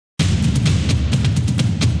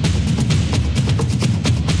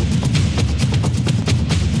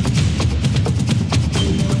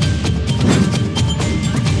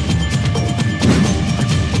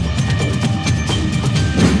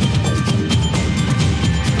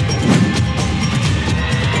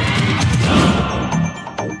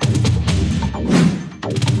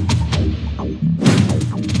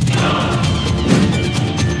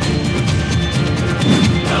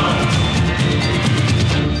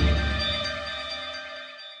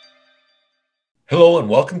Hello and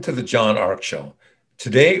welcome to the John Ark Show.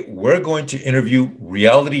 Today, we're going to interview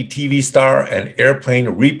reality TV star and airplane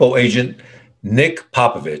repo agent Nick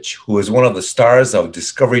Popovich, who is one of the stars of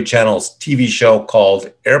Discovery Channel's TV show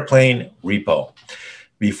called Airplane Repo.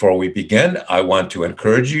 Before we begin, I want to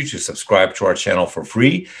encourage you to subscribe to our channel for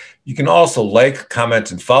free. You can also like,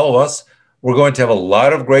 comment, and follow us. We're going to have a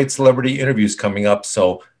lot of great celebrity interviews coming up,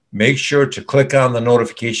 so make sure to click on the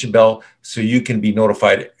notification bell so you can be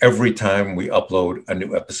notified every time we upload a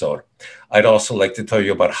new episode. I'd also like to tell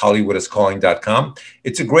you about HollywoodIsCalling.com.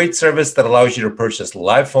 It's a great service that allows you to purchase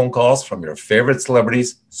live phone calls from your favorite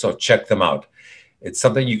celebrities, so check them out. It's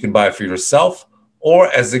something you can buy for yourself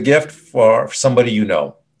or as a gift for somebody you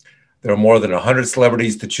know. There are more than 100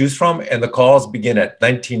 celebrities to choose from, and the calls begin at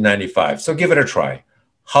 $19.95, so give it a try.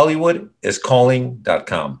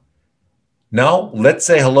 HollywoodIsCalling.com. Now, let's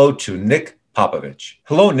say hello to Nick Popovich.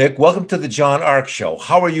 Hello, Nick. Welcome to the John Ark Show.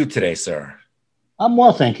 How are you today, sir? I'm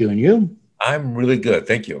well, thank you. And you? I'm really good.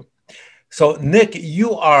 Thank you. So, Nick,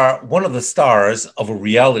 you are one of the stars of a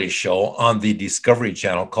reality show on the Discovery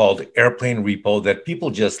Channel called Airplane Repo that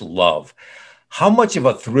people just love. How much of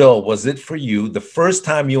a thrill was it for you the first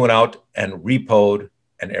time you went out and repoed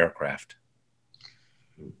an aircraft?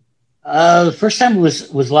 The first time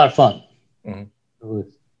was a lot of fun. Mm-hmm.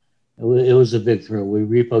 It was a big thrill. We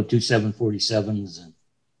repoed two 747s.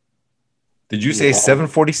 Did you say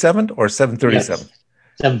 747 or 737?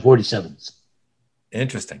 Yes, 747s.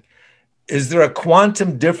 Interesting. Is there a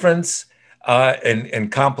quantum difference in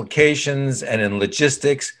complications and in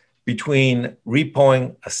logistics between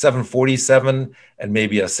repoing a 747 and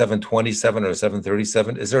maybe a 727 or a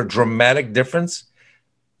 737? Is there a dramatic difference?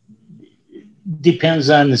 Depends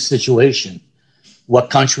on the situation, what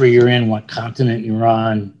country you're in, what continent you're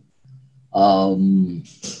on,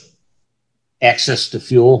 access to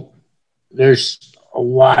fuel. There's a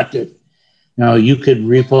lot that, you could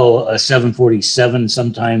repo a 747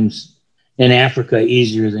 sometimes in Africa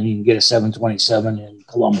easier than you can get a 727 in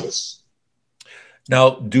Columbus.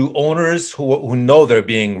 Now, do owners who know they're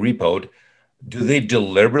being repoed, do they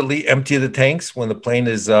deliberately empty the tanks when the plane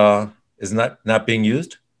is not being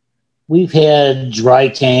used? We've had dry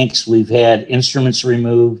tanks. We've had instruments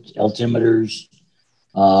removed, altimeters.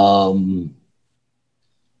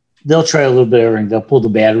 They'll try a little bit of everything. They'll pull the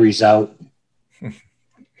batteries out.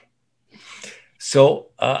 So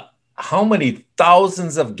how many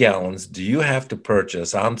thousands of gallons do you have to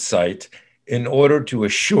purchase on site in order to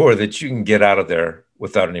assure that you can get out of there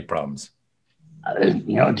without any problems?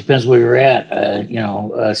 It depends where you're at.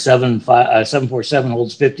 A 747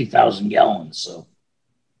 holds 50,000 gallons. So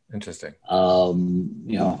interesting.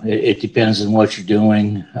 It depends on what you're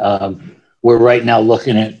doing. We're right now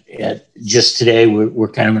looking at just today, we're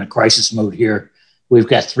kind of in a crisis mode here. We've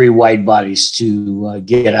got 3 wide bodies to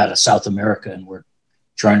get out of South America, and we're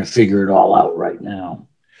trying to figure it all out right now.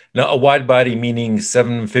 Now, a wide body meaning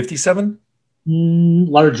 757?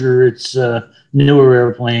 Larger. It's a newer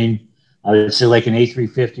airplane. I would say like an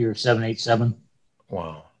A350 or 787.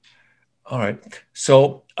 Wow. All right.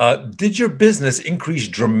 So did your business increase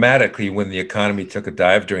dramatically when the economy took a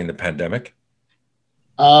dive during the pandemic?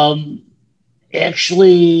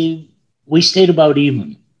 Actually, we stayed about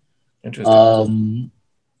even. Interesting.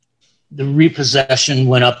 The repossession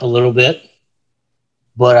went up a little bit,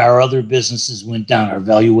 but our other businesses went down. Our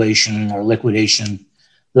valuation and our liquidation,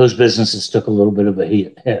 those businesses took a little bit of a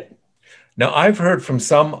hit. Now, I've heard from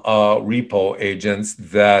some repo agents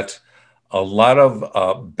that a lot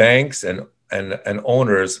of banks and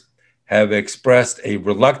owners have expressed a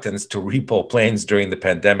reluctance to repo planes during the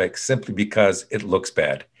pandemic simply because it looks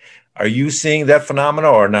bad. Are you seeing that phenomena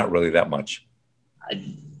or not really that much?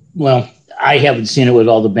 Well, I haven't seen it with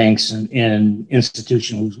all the banks and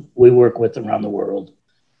institutions we work with around the world.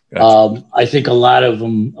 Gotcha. I think a lot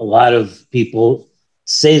of people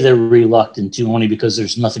say they're reluctant to only because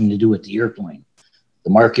there's nothing to do with the airplane. The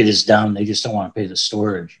market is down. They just don't want to pay the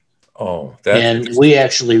storage. Oh, and we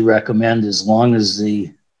actually recommend, as long as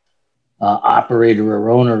the operator or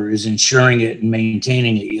owner is insuring it and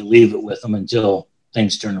maintaining it, you leave it with them until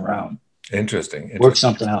things turn around. Interesting. Work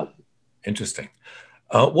something out. Interesting.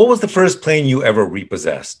 What was the first plane you ever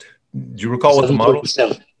repossessed? Do you recall what the model?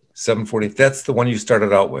 740. That's the one you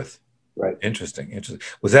started out with. Right. Interesting.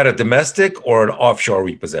 Was that a domestic or an offshore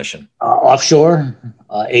repossession? Offshore,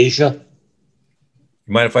 Asia.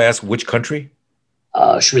 You mind if I ask which country?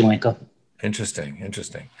 Sri Lanka.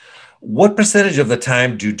 Interesting. What percentage of the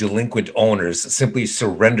time do delinquent owners simply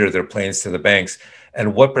surrender their planes to the banks?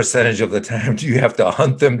 And what percentage of the time do you have to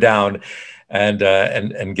hunt them down and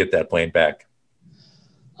get that plane back?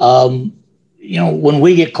 When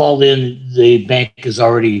we get called in, the bank is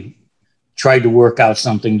already tried to work out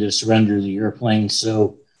something to surrender the airplane.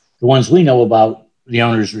 So the ones we know about, the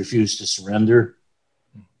owners refused to surrender.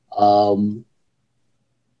 A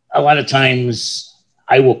lot of times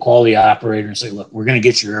I will call the operator and say, look, we're going to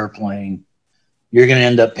get your airplane. You're going to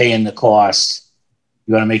end up paying the cost.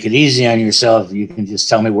 You want to make it easy on yourself, you can just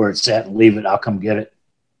tell me where it's at and leave it. I'll come get it.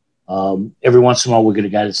 Every once in a while, we'll get a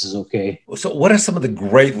guy that says, okay. So what are some of the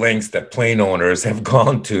great lengths that plane owners have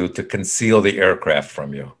gone to conceal the aircraft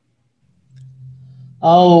from you?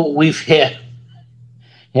 Oh, we've had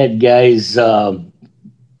guys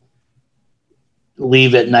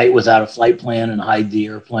leave at night without a flight plan and hide the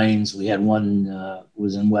airplanes. We had one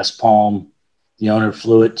was in West Palm. The owner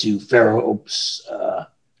flew it to Fair Oaks,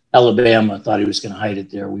 Alabama, thought he was going to hide it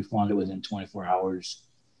there. We found it within 24 hours.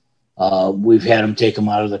 We've had them take them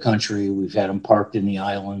out of the country. We've had them parked in the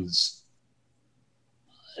islands.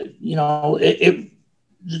 You know,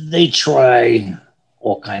 they try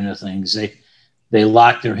all kind of things. They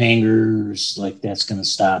lock their hangars like that's going to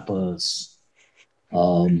stop us.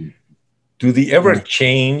 Do they ever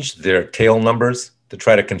change their tail numbers to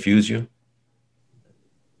try to confuse you?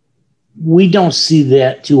 We don't see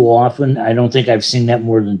that too often. I don't think I've seen that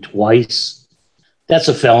more than twice. That's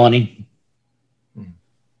a felony.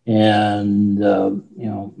 And, you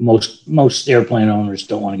know, most airplane owners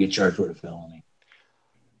don't want to get charged with a felony.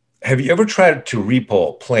 Have you ever tried to repo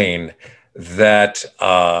a plane that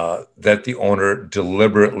the owner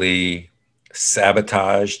deliberately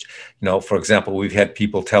sabotaged? You know, for example, we've had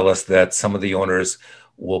people tell us that some of the owners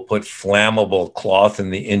will put flammable cloth in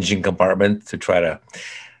the engine compartment to try to,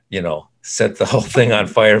 you know, set the whole thing on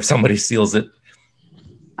fire if somebody steals it.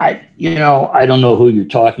 I don't know who you're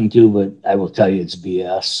talking to, but I will tell you it's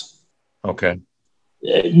BS. Okay.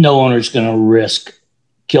 No owner's going to risk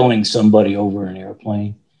killing somebody over an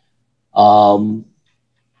airplane. You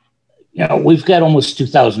know, we've got almost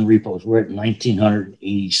 2,000 repos. We're at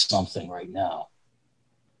 1,980 something right now.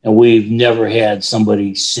 And we've never had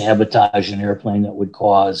somebody sabotage an airplane that would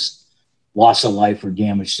cause loss of life or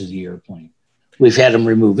damage to the airplane. We've had them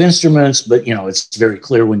remove instruments, but, you know, it's very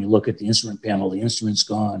clear when you look at the instrument panel, the instrument's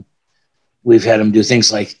gone. We've had them do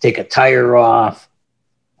things like take a tire off,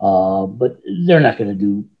 but they're not going to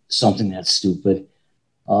do something that's stupid.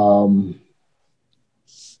 I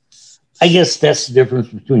guess that's the difference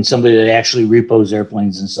between somebody that actually repos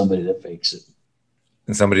airplanes and somebody that fakes it.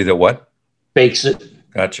 And somebody that what? Fakes it.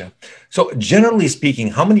 Gotcha. So generally speaking,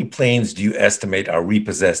 how many planes do you estimate are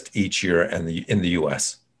repossessed each year in the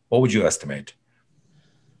U.S.? What would you estimate?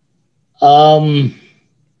 Not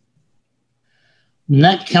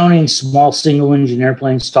counting small single engine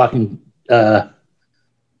airplanes, talking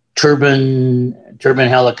turbine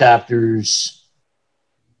helicopters,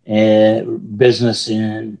 and business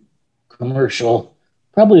and commercial,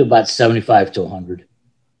 probably about 75 to 100.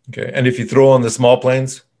 Okay. And if you throw on the small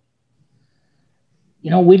planes? You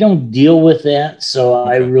know, we don't deal with that, so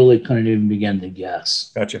okay. I really couldn't even begin to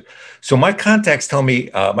guess. Gotcha. So my contacts tell me,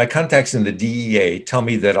 my contacts in the DEA tell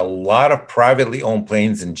me that a lot of privately owned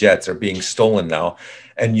planes and jets are being stolen now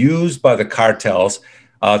and used by the cartels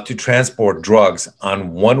to transport drugs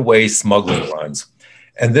on one-way smuggling runs.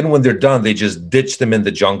 And then when they're done, they just ditch them in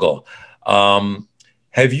the jungle.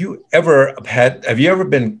 Have you ever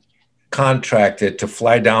been contracted to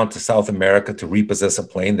fly down to South America to repossess a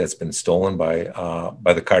plane that's been stolen by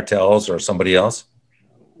the cartels or somebody else?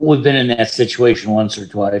 We've been in that situation once or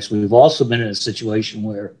twice. We've also been in a situation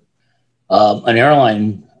where an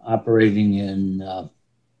airline operating in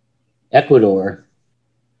Ecuador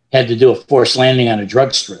had to do a forced landing on a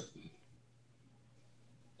drug strip.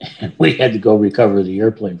 And we had to go recover the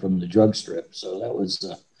airplane from the drug strip. So that was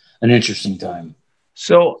an interesting time.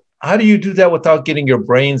 So how do you do that without getting your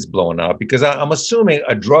brains blown out? Because I'm assuming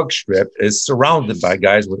a drug strip is surrounded by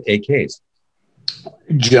guys with AKs.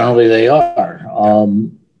 Generally, they are.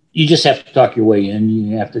 You just have to talk your way in.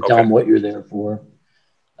 You have to tell them what you're there for.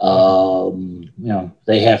 You know,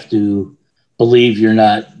 they have to believe you're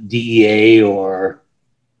not DEA or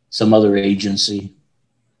some other agency.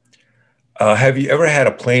 Have you ever had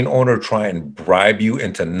a plane owner try and bribe you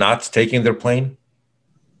into not taking their plane?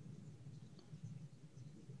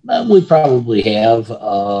 We probably have.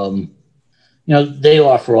 You know, they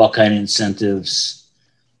offer all kinds of incentives,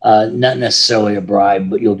 not necessarily a bribe,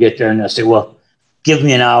 but you'll get there and they'll say, well, give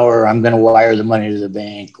me an hour. I'm going to wire the money to the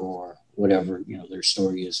bank or whatever, you know, their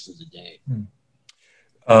story is for the day.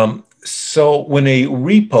 So when a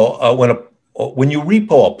repo, when you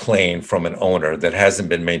repo a plane from an owner that hasn't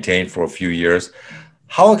been maintained for a few years,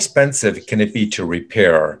 how expensive can it be to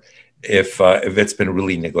repair if it's been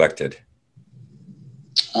really neglected?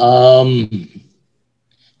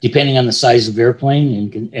 Depending on the size of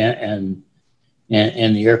airplane and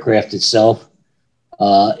and the aircraft itself,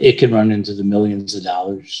 it can run into the millions of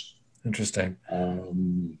dollars. Interesting.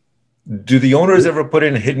 Do the owners ever put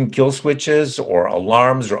in hidden kill switches or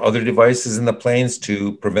alarms or other devices in the planes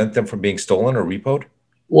to prevent them from being stolen or repoed?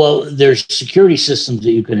 Well, there's security systems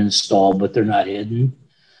that you can install, but they're not hidden.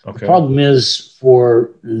 Okay. The problem is,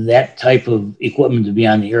 for that type of equipment to be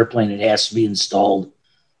on the airplane, it has to be installed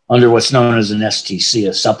under what's known as an STC,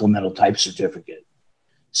 a supplemental type certificate.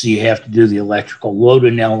 So you have to do the electrical load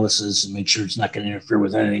analysis and make sure it's not going to interfere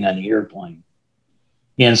with anything on the airplane.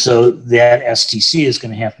 And so that STC is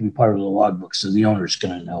going to have to be part of the logbook, so the owner is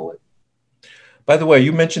going to know it. By the way,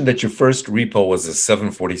 you mentioned that your first repo was a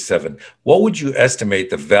 747. What would you estimate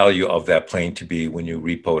the value of that plane to be when you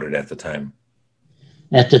repoed it at the time?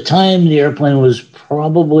 At the time, the airplane was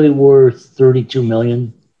probably worth $32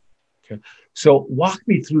 million. Okay. So walk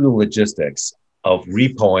me through the logistics of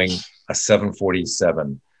repoing a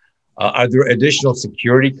 747. Are there additional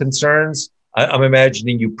security concerns? I'm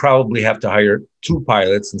imagining you probably have to hire 2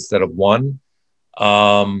 pilots instead of 1.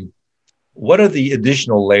 What are the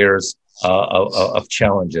additional layers of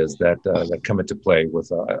challenges that come into play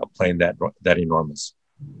with a plane that enormous?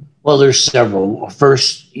 Well, there's several.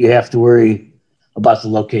 First, you have to worry about the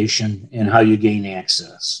location and how you gain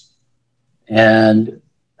access. And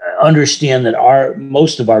understand that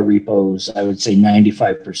most of our repos, I would say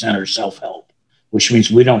 95%, are self-help, which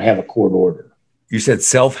means we don't have a court order. You said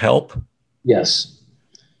self-help? Yes.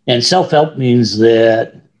 And self-help means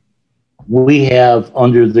that we have,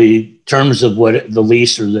 under the terms of what the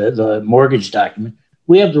lease or the mortgage document,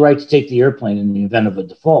 we have the right to take the airplane in the event of a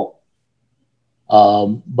default.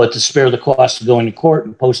 But to spare the cost of going to court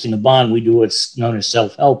and posting a bond, we do what's known as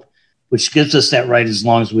self-help, which gives us that right as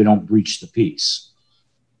long as we don't breach the peace.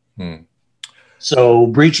 So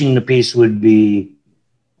breaching the peace would be,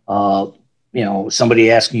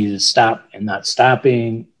 somebody asking you to stop and not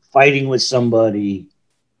stopping, fighting with somebody.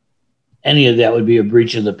 Any of that would be a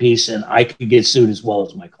breach of the peace, and I could get sued as well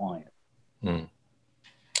as my client.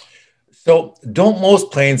 So don't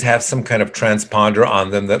most planes have some kind of transponder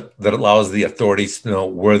on them that allows the authorities to know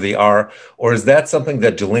where they are? Or is that something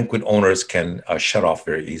that delinquent owners can shut off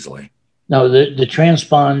very easily? No, the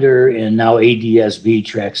transponder and now ADS-B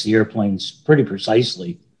tracks the airplanes pretty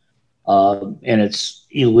precisely. And it's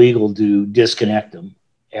illegal to disconnect them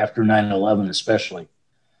after 9/11 especially.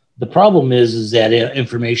 The problem is that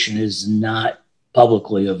information is not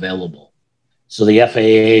publicly available. So the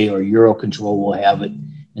FAA or Eurocontrol will have it,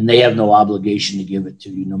 and they have no obligation to give it to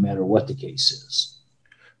you no matter what the case is.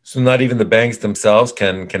 So not even the banks themselves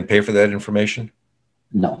can pay for that information?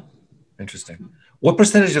 No. Interesting. What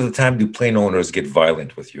percentage of the time do plane owners get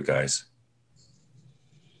violent with you guys?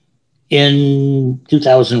 In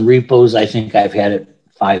 2,000 repos, I think I've had it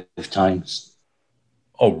 5 times.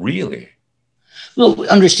 Oh, really? Well,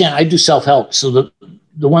 understand, I do self-help. So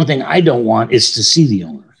the one thing I don't want is to see the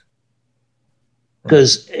owner.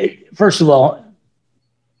 Because, first of all,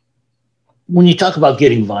 when you talk about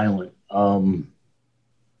getting violent,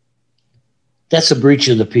 that's a breach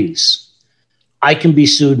of the peace. I can be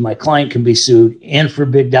sued, my client can be sued, and for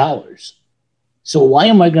big dollars. So why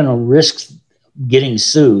am I going to risk getting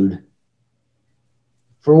sued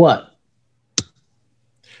for what?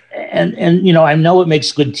 And I know it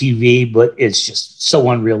makes good TV, but it's just so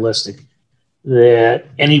unrealistic that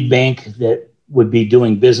any bank that would be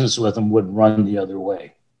doing business with them would run the other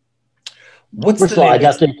way. First of all, I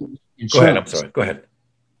doubt they could insurance. Go ahead. I'm sorry. Go ahead.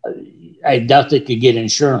 I doubt they could get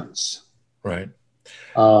insurance. Right.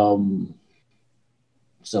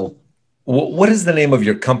 So, what is the name of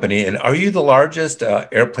your company, and are you the largest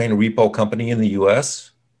airplane repo company in the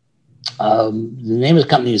U.S.? The name of the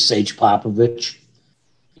company is Sage-Popovich,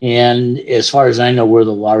 and as far as I know, we're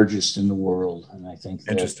the largest in the world. And I think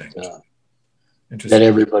that, that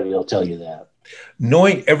everybody will tell you that.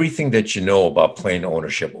 Knowing everything that you know about plane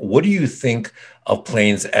ownership, what do you think of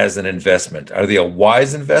planes as an investment? Are they a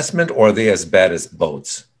wise investment, or are they as bad as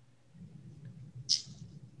boats?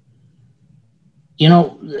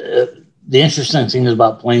 The interesting thing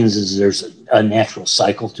about planes is there's a natural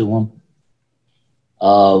cycle to them.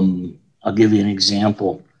 I'll give you an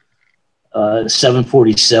example.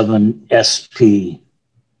 747 SP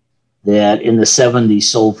that in the 70s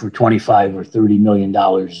sold for $25 or $30 million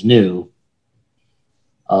new.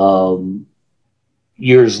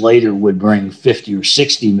 Years later would bring 50 or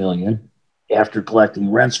 60 million after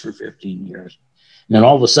collecting rents for 15 years. And then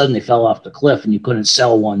all of a sudden they fell off the cliff and you couldn't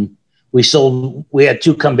sell one. We had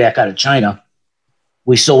 2 come back out of China.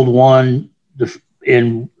 We sold one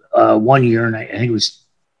in 1 year, and I think it was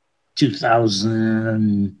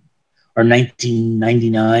 2000 or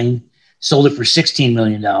 1999. Sold it for $16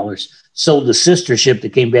 million. sold the sister ship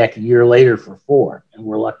that came back a year later for 4, and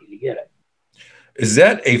we're lucky to get it. Is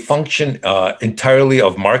that a function entirely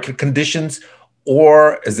of market conditions,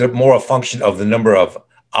 or is it more a function of the number of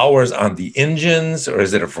hours on the engines, or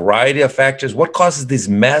is it a variety of factors? What causes these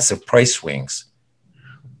massive price swings?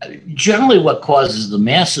 Generally, what causes the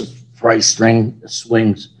massive price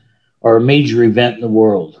swings are a major event in the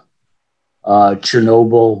world.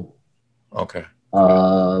 Chernobyl. Okay.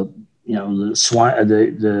 The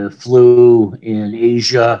flu in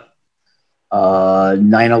Asia,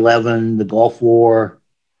 9/11, the Gulf War.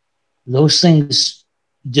 Those things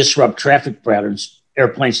disrupt traffic patterns.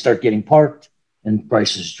 Airplanes start getting parked and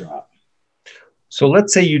prices drop. So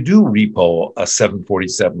let's say you do repo a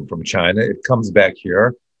 747 from China. It comes back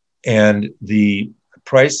here, and the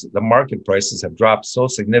market prices have dropped so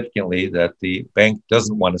significantly that the bank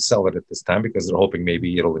doesn't want to sell it at this time because they're hoping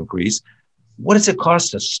maybe it'll increase. What does it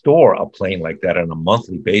cost to store a plane like that on a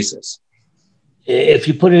monthly basis? If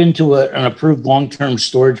you put it into an approved long-term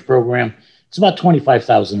storage program, it's about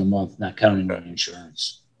 $25,000 a month, not counting the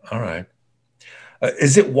insurance. All right.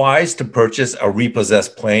 Is it wise to purchase a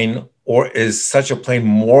repossessed plane, or is such a plane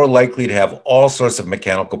more likely to have all sorts of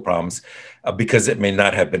mechanical problems because it may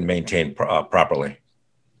not have been maintained properly?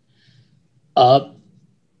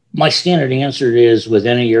 My standard answer is with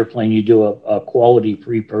any airplane, you do a quality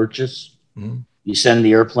pre-purchase. Mm-hmm. You send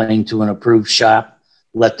the airplane to an approved shop,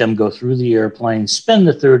 let them go through the airplane, spend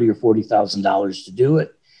the $30,000 or $40,000 to do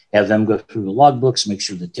it, have them go through the logbooks, make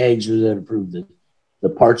sure the tags are there, prove that the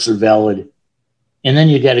parts are valid, and then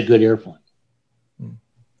you get a good airplane.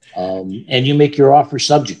 And you make your offer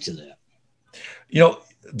subject to that.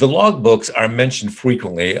 The logbooks are mentioned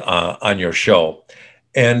frequently on your show.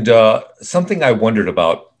 And something I wondered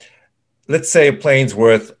about, let's say a plane's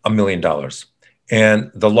worth $1 million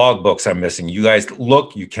and the logbooks are missing. You guys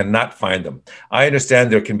look, you cannot find them. I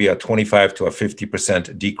understand there can be a 25 to a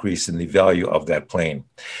 50% decrease in the value of that plane,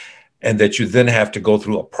 and that you then have to go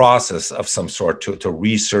through a process of some sort to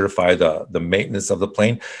recertify the maintenance of the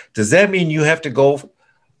plane. Does that mean you have to go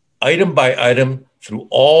item by item through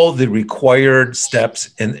all the required steps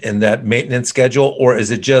in that maintenance schedule, or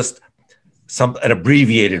is it just an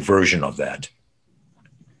abbreviated version of that?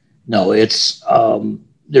 No, it's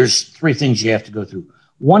there's 3 things you have to go through.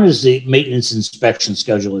 One is the maintenance inspection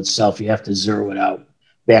schedule itself. You have to zero it out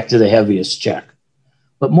back to the heaviest check.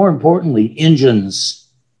 But more importantly, engines,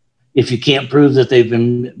 if you can't prove that they've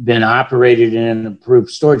been operated in an approved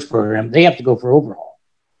storage program, they have to go for overhaul.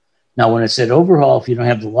 Now, when I said overhaul, if you don't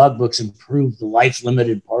have the logbooks and prove the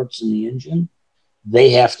life-limited parts in the engine,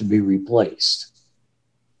 they have to be replaced.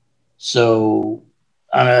 So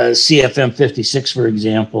on a CFM 56, for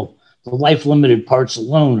example, the life-limited parts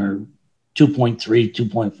alone are $2.3,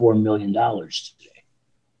 $2.4 million today.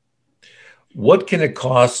 What can it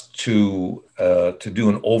cost to do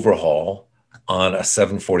an overhaul on a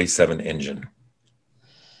 747 engine?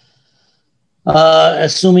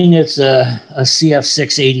 Assuming it's a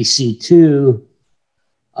CF680C2,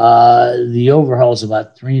 the overhaul is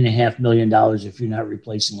about $3.5 million if you're not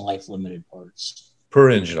replacing life-limited parts. Per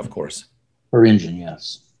engine, of course. Per engine,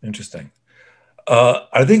 yes. Interesting.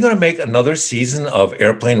 Are they going to make another season of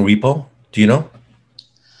Airplane Repo? Do you know?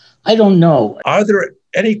 I don't know. Are there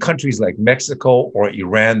any countries like Mexico or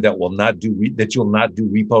Iran that will not do that you'll not do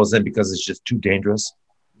repos in because it's just too dangerous?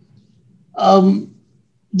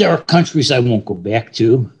 There are countries I won't go back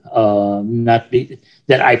to.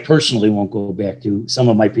 That I personally won't go back to. Some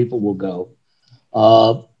of my people will go.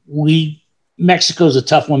 Mexico's a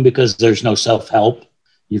tough one because there's no self-help.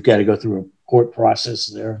 You've got to go through a court process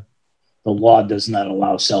there. The law does not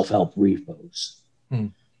allow self-help repos.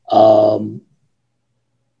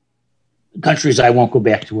 Countries I won't go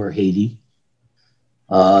back to are Haiti,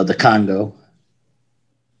 the Congo.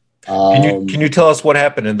 Can you tell us what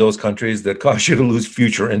happened in those countries that caused you to lose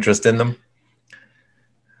future interest in them?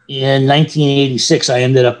 In 1986, I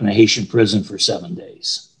ended up in a Haitian prison for 7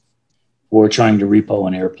 days for trying to repo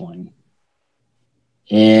an airplane.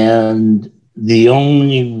 And the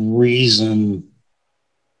only reason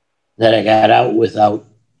that I got out without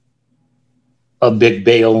a big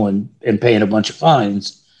bail and paying a bunch of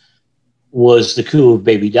fines was the coup of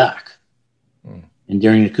Baby Doc. And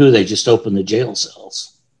during the coup, they just opened the jail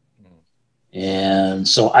cells. And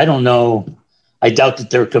so I don't know. I doubt that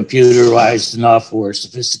they're computerized enough or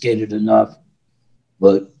sophisticated enough,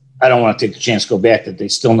 but I don't want to take the chance to go back that they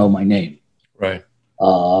still know my name. Right.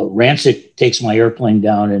 Rancic takes my airplane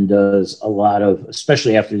down and does a lot of,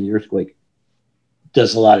 especially after the earthquake,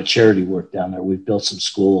 does a lot of charity work down there. We've built some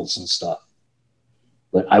schools and stuff,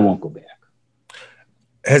 but I won't go back.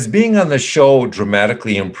 Has being on the show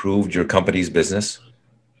dramatically improved your company's business?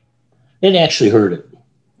 It actually hurt it.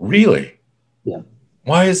 Really? Yeah.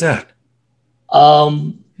 Why is that?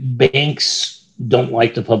 Banks don't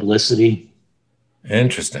like the publicity.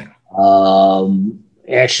 Interesting.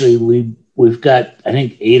 Actually, we've got, I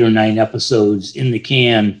think, 8 or 9 episodes in the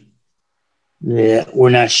can that we're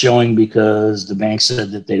not showing because the bank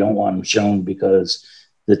said that they don't want them shown because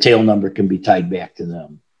the tail number can be tied back to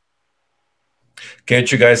them.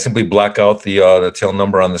 Can't you guys simply black out the tail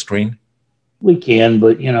number on the screen? We can,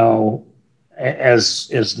 but you know, as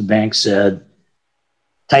the bank said,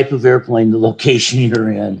 type of airplane, the location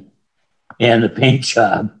you're in, and the paint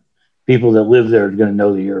job, people that live there are going to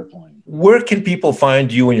know the airplane. Where can people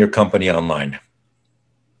find you and your company online?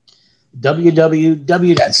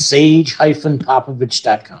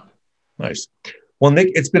 www.sage-popovich.com. Nice. Well,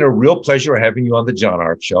 Nick, it's been a real pleasure having you on the John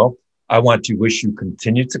Ark Show. I want to wish you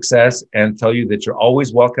continued success and tell you that you're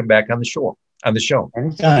always welcome back on the show.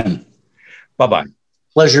 Anytime. Bye-bye.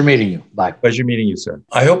 Pleasure meeting you. Bye. Pleasure meeting you, sir.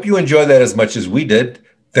 I hope you enjoyed that as much as we did.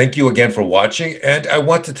 Thank you again for watching. And I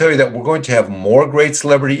want to tell you that we're going to have more great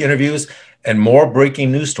celebrity interviews and more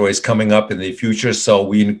breaking news stories coming up in the future. So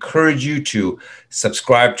we encourage you to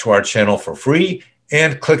subscribe to our channel for free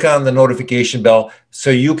and click on the notification bell so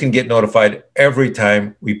you can get notified every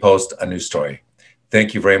time we post a new story.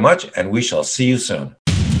 Thank you very much, and we shall see you soon.